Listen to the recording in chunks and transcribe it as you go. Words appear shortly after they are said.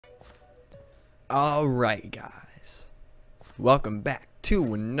Alright guys, welcome back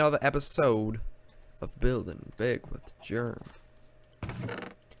to another episode of Building Big with Jerm.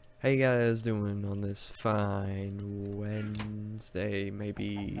 How you guys doing on this fine Wednesday?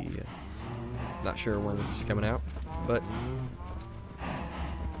 Maybe, not sure when this is coming out, but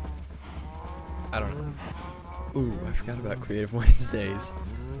I don't know. Ooh, I forgot about Creative Wednesdays.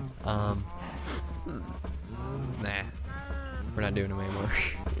 Nah, we're not doing them anymore.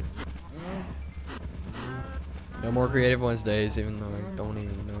 No more Creative Wednesdays, even though I don't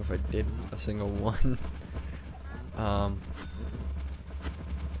even know if I did a single one.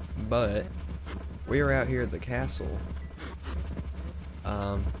 But we are out here at the castle.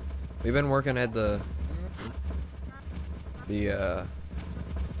 We've been working at the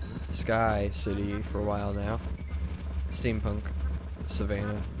Sky City for a while now. Steampunk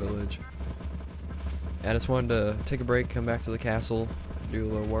Savannah Village. I just wanted to take a break, come back to the castle, do a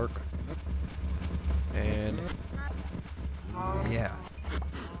little work. And yeah,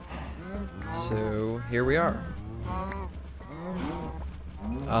 so here we are.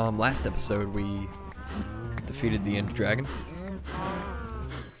 Last episode we defeated the End Dragon,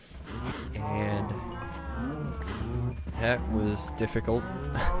 and that was difficult.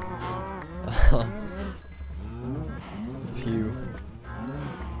 I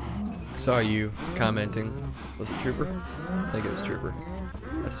saw you commenting. Was it Trooper? I think it was Trooper.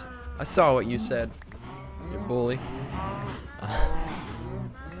 I saw what you said. You bully.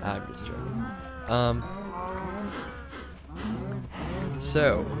 I'm just joking.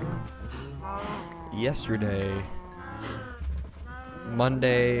 So yesterday,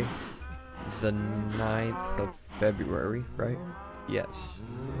 Monday, the 9th of February, right? Yes.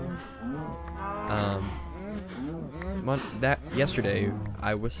 Yesterday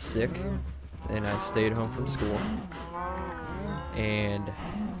I was sick and I stayed home from school, and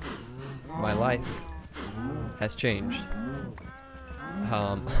my life has changed.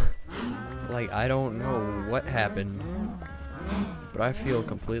 Like, I don't know what happened, but I feel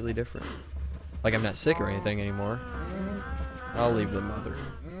completely different. Like, I'm not sick or anything anymore. I'll leave the mother.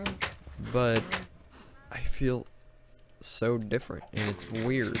 But I feel so different, and it's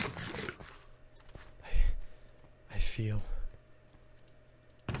weird. I feel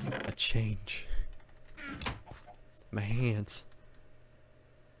a change. My hands,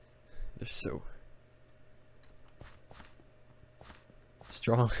 they're so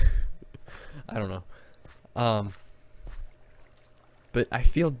strong. I don't know. But I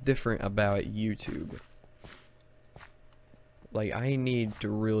feel different about YouTube. Like, I need to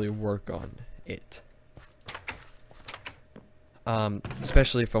really work on it.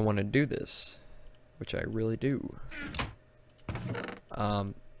 Especially if I want to do this, which I really do.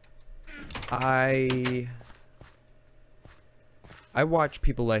 I watch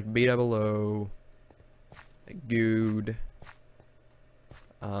people like B00, Good,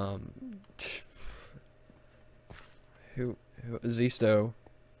 Zisto.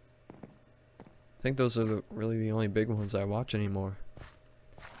 I think those are really the only big ones I watch anymore.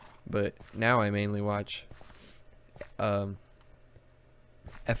 But now I mainly watch FMU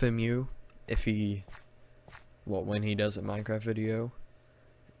when he does a Minecraft video,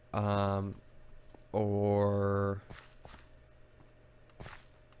 or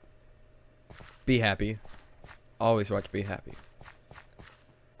Be Happy. Always watch Be Happy.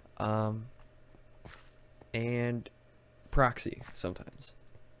 And Proxy sometimes.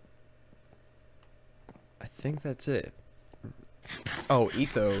 I think that's it. Oh,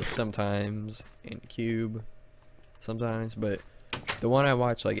 Etho sometimes, and Cube sometimes, but the one I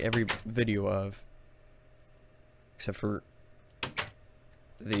watch like every video of, except for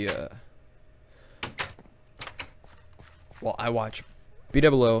the well, I watch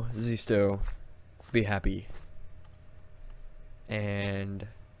B00, Zisto, Be Happy, and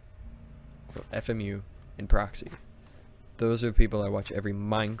FMU and Proxy. Those are the people I watch every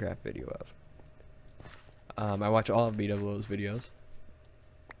Minecraft video of. I watch all of B00's videos.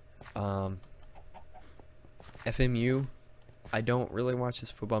 FMU, I don't really watch his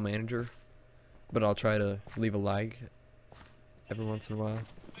Football Manager, but I'll try to leave a like every once in a while,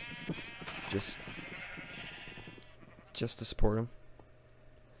 just to support him,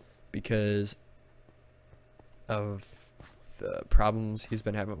 because of the problems he's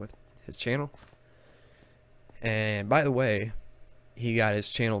been having with his channel. And by the way, he got his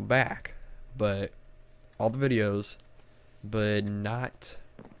channel back, but all the videos, but not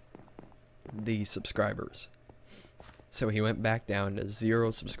the subscribers. So he went back down to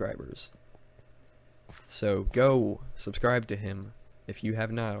 0 subscribers. So go subscribe to him if you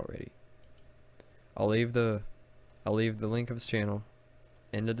have not already. I'll leave the link of his channel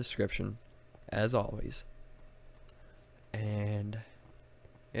in the description, as always. And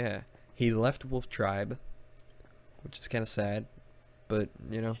yeah, he left Wolf Tribe, which is kind of sad, but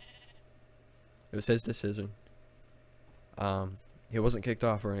you know, it was his decision. He wasn't kicked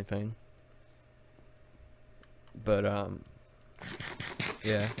off or anything, but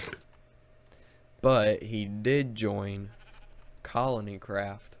yeah, but he did join Colony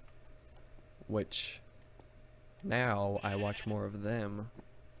Craft, which now I watch more of them.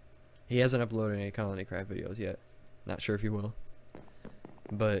 He hasn't uploaded any Colony Craft videos yet. Not sure if he will,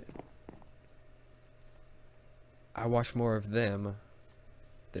 but I watch more of them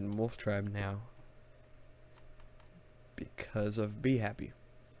than Wolf Tribe now because of Be Happy.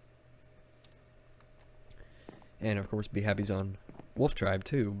 And of course Be Happy's on Wolf Tribe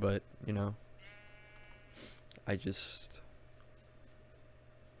too, but you know, I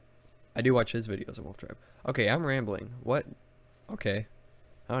do watch his videos on Wolf Tribe. Okay, I'm rambling. What? Okay.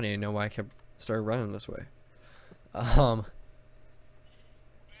 I don't even know why I started running this way.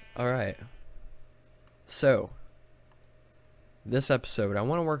 Alright. So, this episode, I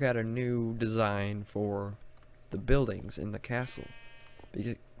want to work out a new design for the buildings in the castle.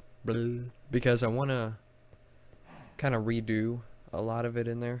 Because I want to kind of redo a lot of it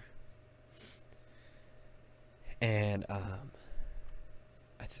in there. And,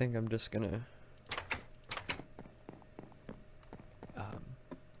 I think I'm just gonna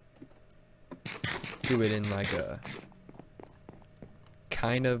do it in like a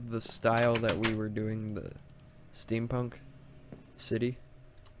kind of the style that we were doing the steampunk city,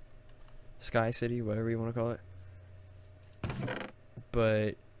 sky city, whatever you want to call it,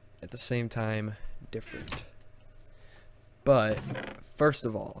 but at the same time different. But first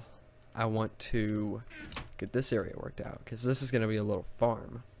of all, I want to get this area worked out because this is going to be a little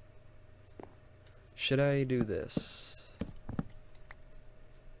farm. Should I do this?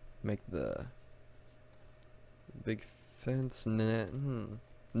 Make the big fence?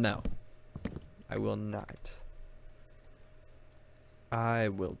 No, I will not. I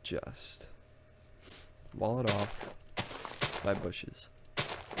will just wall it off by bushes.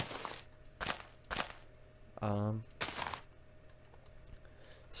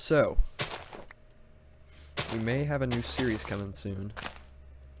 So we may have a new series coming soon,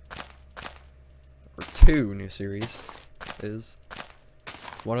 or 2 new series.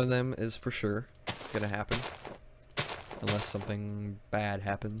 One of them is for sure gonna happen, unless something bad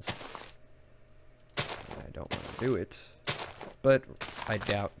happens. I don't want to do it, but I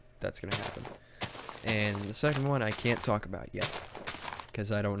doubt that's gonna happen. And the second one I can't talk about yet,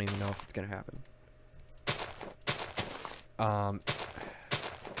 because I don't even know if it's gonna happen.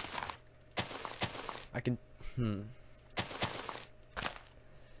 I can,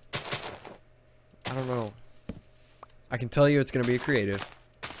 I don't know. I can tell you it's gonna be a creative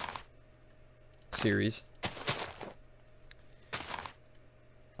series.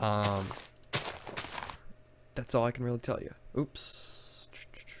 That's all I can really tell you. Oops.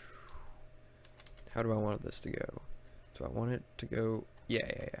 How do I want this to go? Do I want it to go?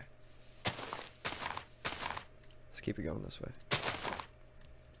 Yeah. Let's keep it going this way.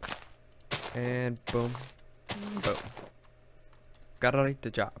 And boom. Boom. Got it right the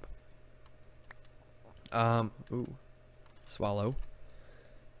job. Ooh. Swallow.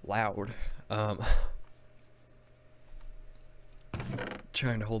 Loud.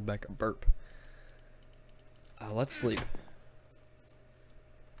 Trying to hold back a burp. Let's sleep.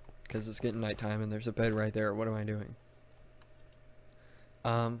 Because it's getting nighttime and there's a bed right there. What am I doing?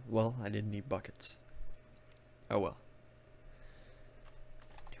 Well, I didn't need buckets. Oh well.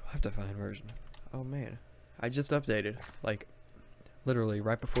 You'll have to find version. Oh man. I just updated. Like, literally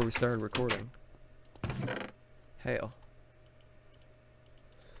right before we started recording. Hail.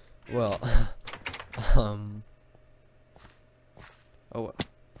 Well, oh well.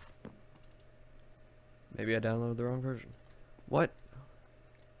 Maybe I downloaded the wrong version. What?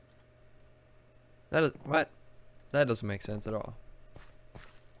 What? That doesn't make sense at all.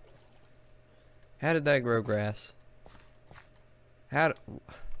 How did that grow grass? I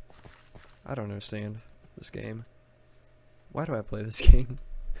don't understand this game. Why do I play this game?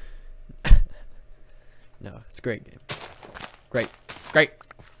 No, it's a great game. Great.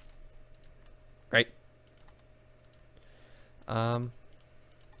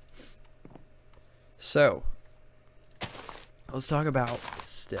 So let's talk about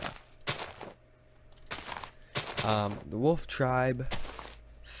stuff. The Wolf Tribe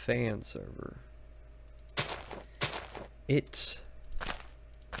fan server. It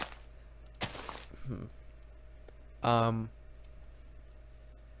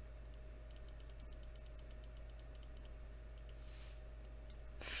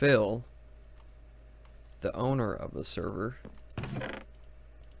Phil the owner of the server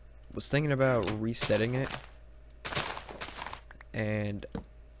was thinking about resetting it, and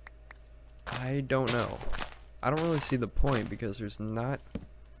I don't know. I don't really see the point because there's not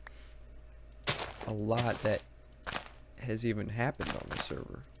a lot that has even happened on the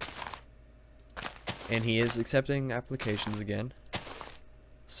server. And he is accepting applications again.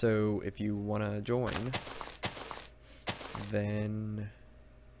 So if you want to join, then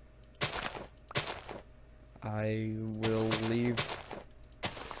I will leave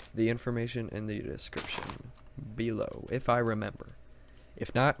the information in the description below, if I remember.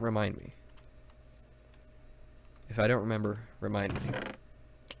 If not, remind me. If I don't remember, remind me.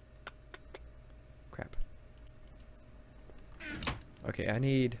 Crap. Okay, I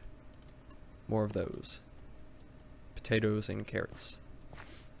need more of those. Potatoes and carrots.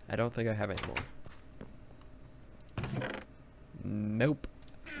 I don't think I have any more. Nope.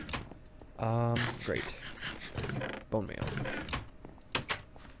 Great. Bone meal.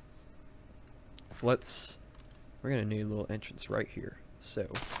 We're gonna need a little entrance right here. So,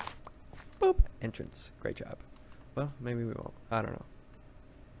 boop, entrance. Great job. Well, maybe we won't. I don't know.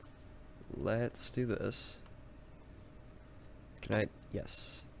 Let's do this. Can I?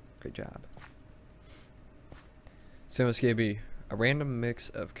 Yes. Great job. So it's gonna be a random mix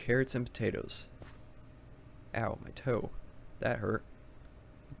of carrots and potatoes. Ow, my toe. That hurt.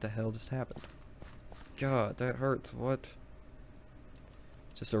 What the hell just happened? God, that hurts. What?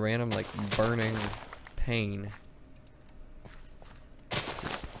 Just a random, like, burning pain.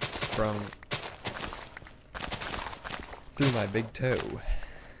 Just sprung through my big toe.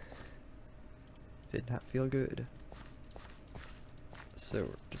 Did not feel good. So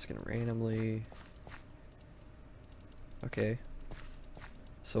we're just gonna randomly... Okay.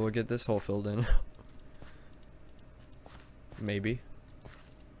 So we'll get this hole filled in. Maybe.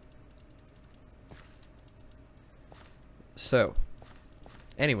 So,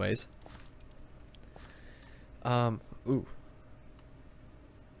 anyways. Ooh.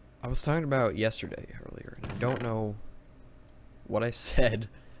 I was talking about yesterday earlier, and I don't know what I said.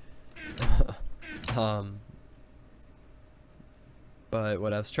 But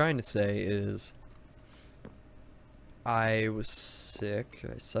what I was trying to say is I was sick.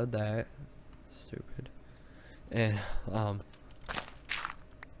 I said that. Stupid. And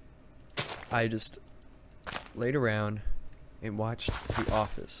I just laid around and watched The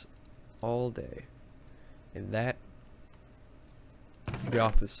Office all day. And that The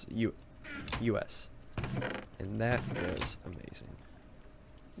Office US. And that was amazing.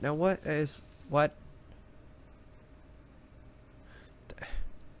 Now what?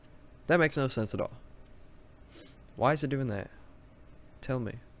 That makes no sense at all. Why is it doing that? Tell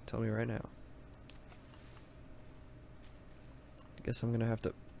me right now. I guess I'm gonna have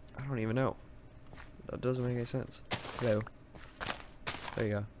to... I don't even know. That doesn't make any sense. Hello. There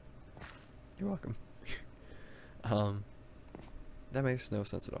you go. You're welcome. That makes no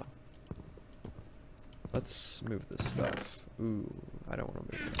sense at all. Let's move this stuff. Ooh, I don't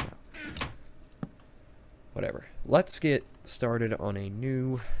want to move it right now. Whatever. Let's get started on a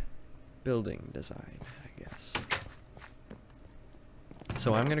new building design, I guess.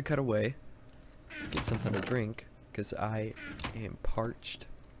 So I'm gonna cut away, get something to drink, because I am parched,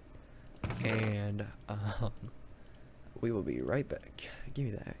 and we will be right back. Give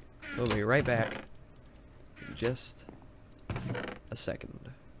me that. We'll be right back in just a second.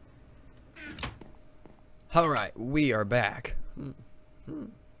 Alright, we are back.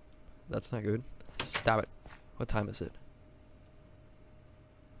 That's not good. Stop it. What time is it?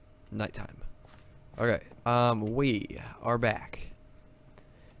 Nighttime. Okay, we are back.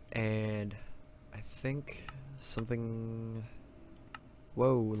 And I think something...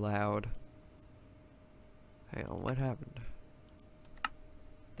 Whoa, loud. Hang on, what happened?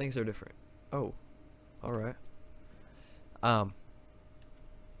 Things are different. Oh, alright.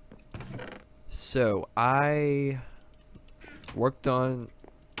 So, I worked on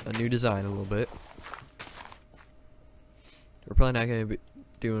a new design a little bit. We're probably not going to be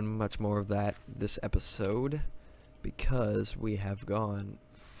doing much more of that this episode because we have gone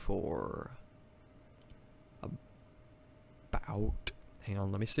for about... Hang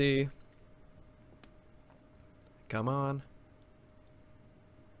on, let me see. Come on.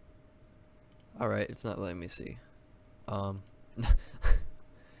 Alright, it's not letting me see.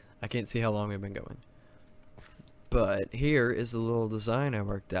 I can't see how long we've been going. But here is the little design I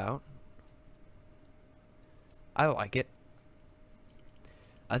worked out. I like it.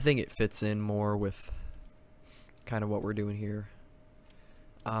 I think it fits in more with kind of what we're doing here.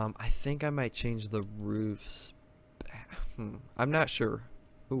 I think I might change the roofs. I'm not sure.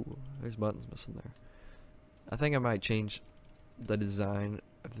 Ooh, there's buttons missing there. I think I might change the design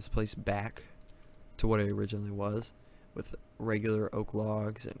of this place back to what it originally was, with regular oak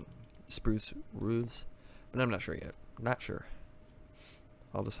logs and spruce roofs, but I'm not sure yet. Not sure.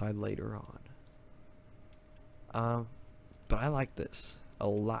 I'll decide later on. But I like this a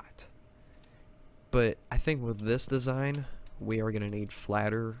lot. But I think with this design, we are going to need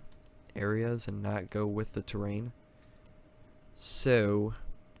flatter areas and not go with the terrain. So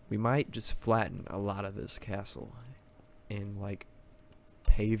we might just flatten a lot of this castle and like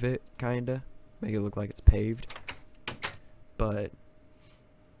pave it, kinda make it look like it's paved. But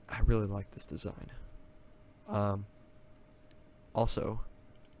I really like this design. Also,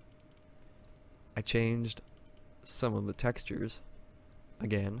 I changed some of the textures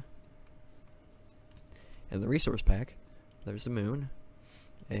again. In the resource pack, there's the moon,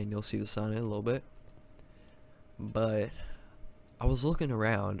 and you'll see the sun in a little bit. But I was looking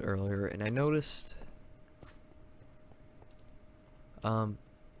around earlier and I noticed, well,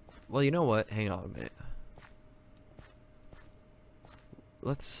 you know what? Hang on a minute.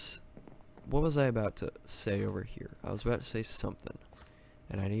 What was I about to say over here? I was about to say something,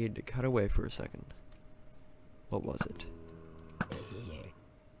 and I needed to cut away for a second. What was it?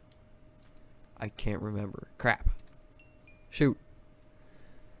 I can't remember. Crap. Shoot.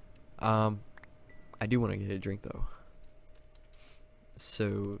 I do want to get a drink though.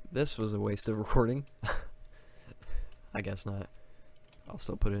 So this was a waste of recording. I guess not. I'll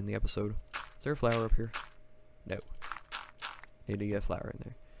still put it in the episode. Is there a flower up here? No. Need to get a flower in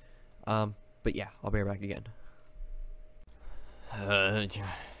there. But yeah, I'll be right back again.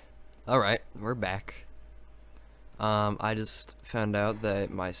 Alright, we're back. I just found out that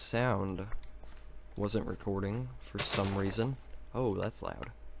my sound wasn't recording for some reason. Oh, that's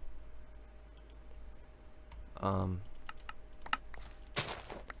loud.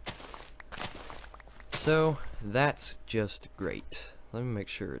 So that's just great. Let me make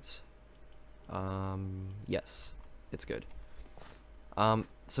sure it's yes, it's good.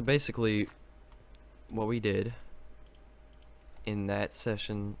 So basically what we did in that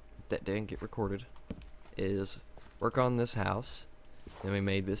session that didn't get recorded is work on this house. Then we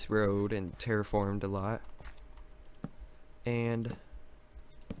made this road and terraformed a lot, and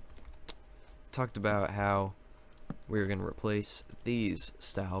talked about how we were going to replace these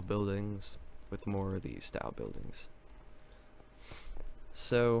style buildings with more of these style buildings.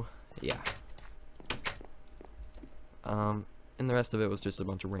 So yeah, and the rest of it was just a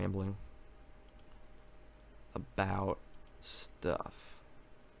bunch of rambling about stuff.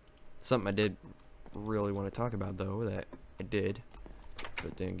 Something I did really want to talk about though, that I did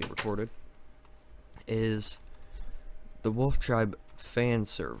but didn't get recorded, is the Wolf Tribe fan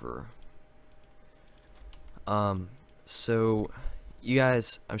server. So you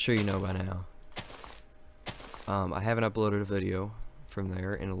guys, I'm sure you know by now, I haven't uploaded a video from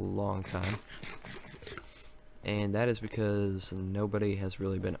there in a long time, and that is because nobody has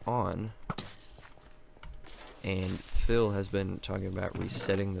really been on, and Phil has been talking about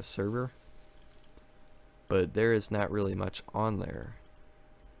resetting the server, but there is not really much on there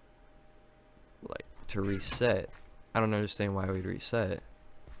like to reset. I don't understand why we'd reset.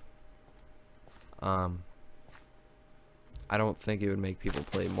 I don't think it would make people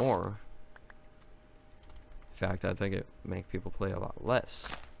play more. In fact, I think it would make people play a lot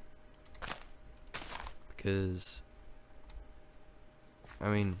less, because I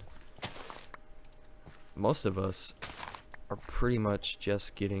mean, most of us are pretty much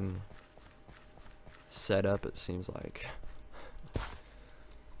just getting set up, it seems like.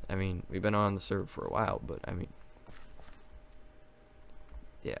 I mean, we've been on the server for a while, but I mean,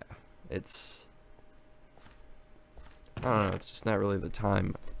 yeah, it's, I don't know, it's just not really the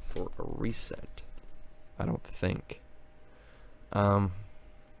time for a reset, I don't think.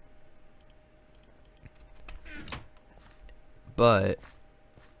 But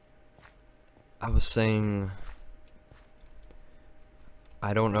I was saying,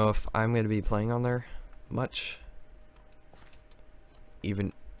 I don't know if I'm going to be playing on there much,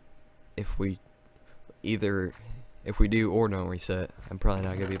 even if we do or don't reset. I'm probably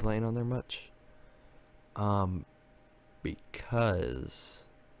not going to be playing on there much, because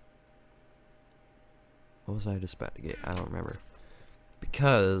what was I just about to get? I don't remember.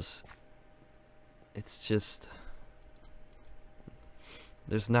 Because it's just,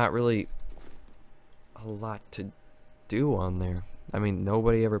 there's not really a lot to do on there. I mean,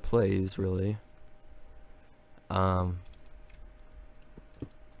 nobody ever plays really. The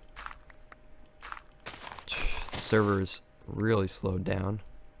server's really slowed down.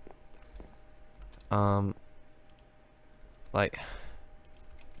 Like,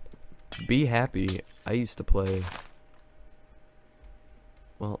 Be Happy, I used to play,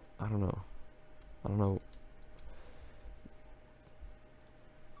 well, I don't know,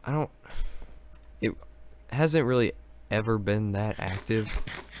 it hasn't really ever been that active,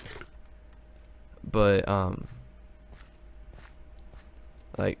 but,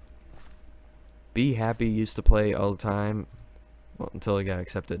 like, Be Happy used to play all the time, well, until it got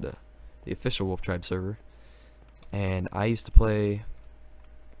accepted to the official Wolf Tribe server, and I used to play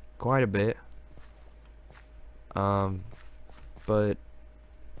quite a bit, but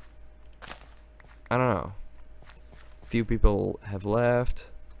I don't know, few people have left,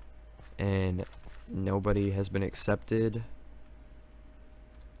 and nobody has been accepted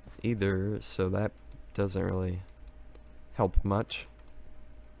either, so that doesn't really help much.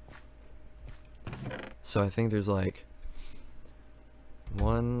 So I think there's like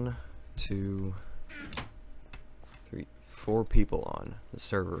 1, 2, 3, 4 people on the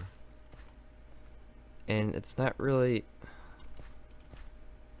server, and it's not really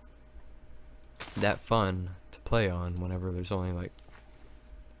that fun to play on whenever there's only like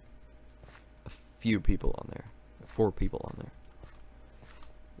a few people on there, 4 people on there.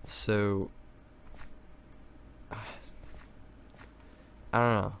 So I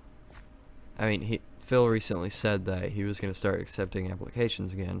don't know. I mean, Phil recently said that he was going to start accepting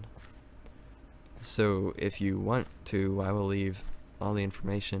applications again. So if you want to, I will leave all the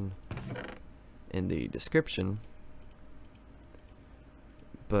information in the description.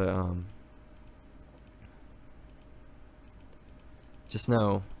 But just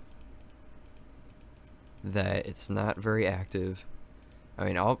know that it's not very active. I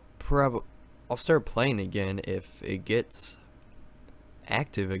mean, I'll start playing again if it gets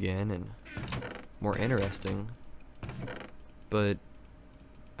active again and more interesting, but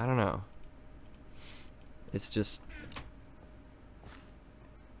I don't know, it's just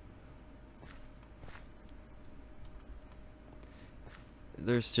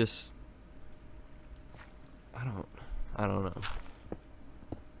there's just I don't know.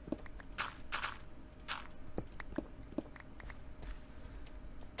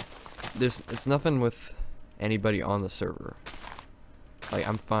 It's nothing with anybody on the server. Like,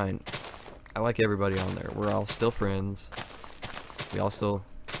 I'm fine. I like everybody on there. We're all still friends. We all still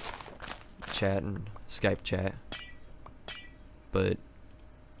chat and Skype chat. But,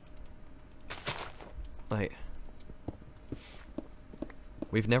 like,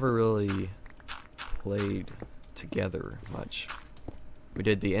 we've never really played together much. We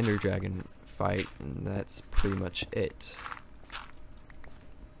did the Ender Dragon fight, and that's pretty much it.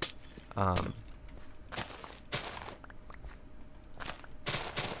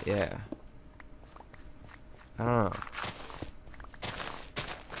 Yeah. I don't know.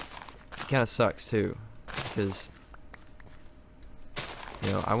 It kind of sucks too, because,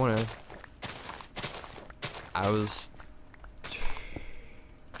 you know, I don't know.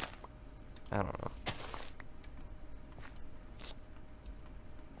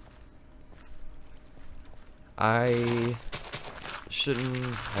 I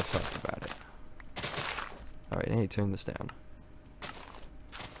shouldn't have talked about it. Alright, I need to turn this down.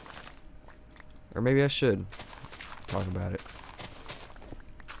 Or maybe I should talk about it.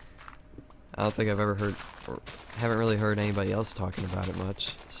 I don't think I've ever heard, or haven't really heard anybody else talking about it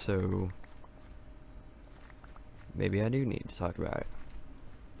much, so maybe I do need to talk about it.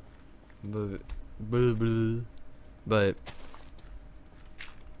 But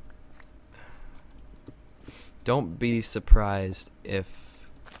don't be surprised if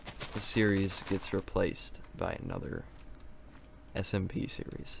the series gets replaced by another SMP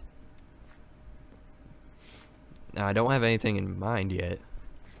series. Now, I don't have anything in mind yet.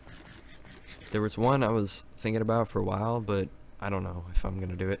 There was one I was thinking about for a while, but I don't know if I'm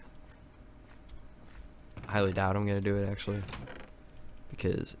gonna do it. I highly doubt I'm gonna do it, actually,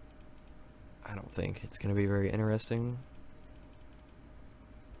 because I don't think it's gonna be very interesting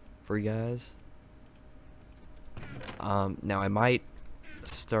for you guys. Now I might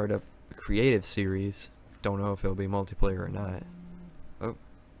start up a creative series. Don't know if it'll be multiplayer or not.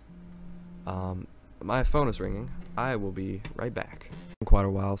 Oh. My phone is ringing. I will be right back. Quite a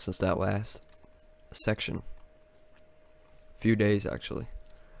while since that last section. Few days, actually.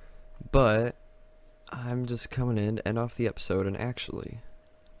 But I'm just coming in to end off the episode, and actually,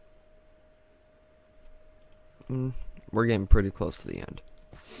 we're getting pretty close to the end.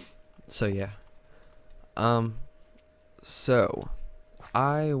 So yeah. So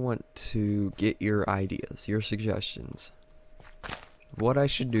I want to get your ideas, your suggestions. What I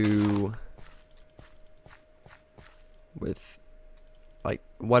should do with, like,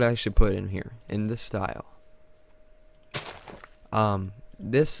 what I should put in here in this style.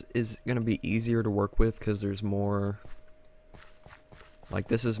 this is gonna be easier to work with because there's more, like,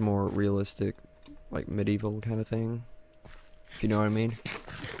 this is more realistic, like medieval kind of thing, if you know what I mean.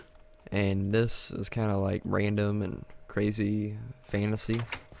 And this is kind of like random and crazy fantasy.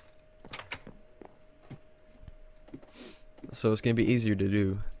 So it's gonna be easier to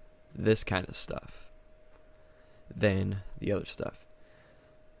do this kind of stuff than the other stuff.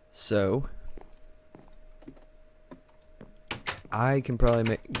 So I can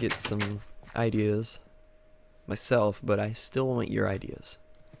probably get some ideas myself, but I still want your ideas.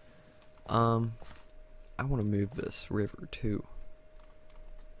 I want to move this river too.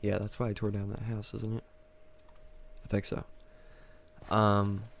 Yeah, that's why I tore down that house, isn't it? I think so.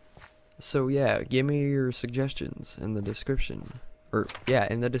 So yeah, give me your suggestions in the description. Or, yeah,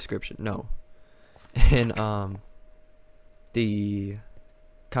 in the description, no. In, the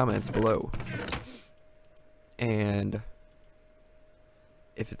comments below. And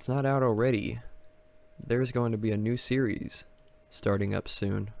if it's not out already, there's going to be a new series starting up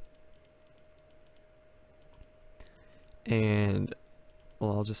soon. And,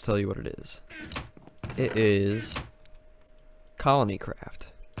 well, I'll just tell you what it is. It is Colony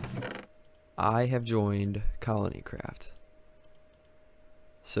Craft. I have joined Colony Craft.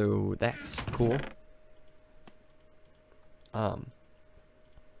 So that's cool. I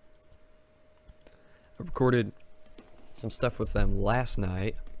recorded some stuff with them last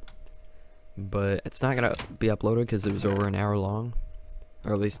night, but it's not gonna be uploaded because it was over an hour long,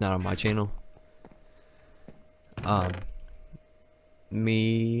 or at least not on my channel.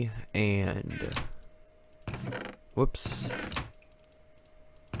 Me and whoops,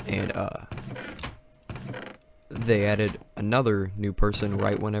 and they added another new person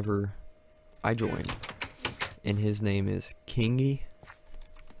right whenever I joined, and his name is Kingy.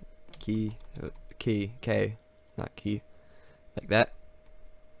 K, not Key, like that.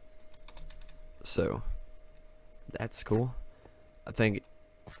 So that's cool. I think,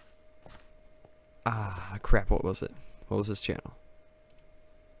 crap, what was it? What was his channel?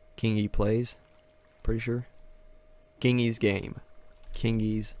 Kingy Plays, pretty sure. Kingy's Game.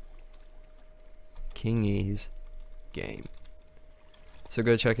 Kingy's Game. So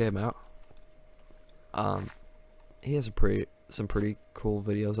go check him out. He has some pretty cool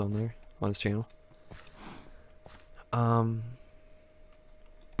videos on there on his channel.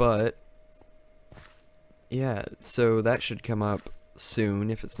 But yeah, so that should come up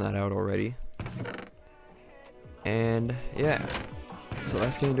soon if it's not out already. And yeah, so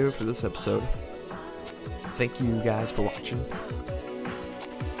that's gonna do it for this episode. Thank you guys for watching,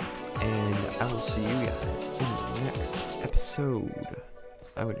 and I will see you guys in the next episode.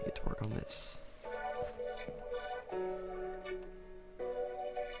 I'm gonna get to work on this.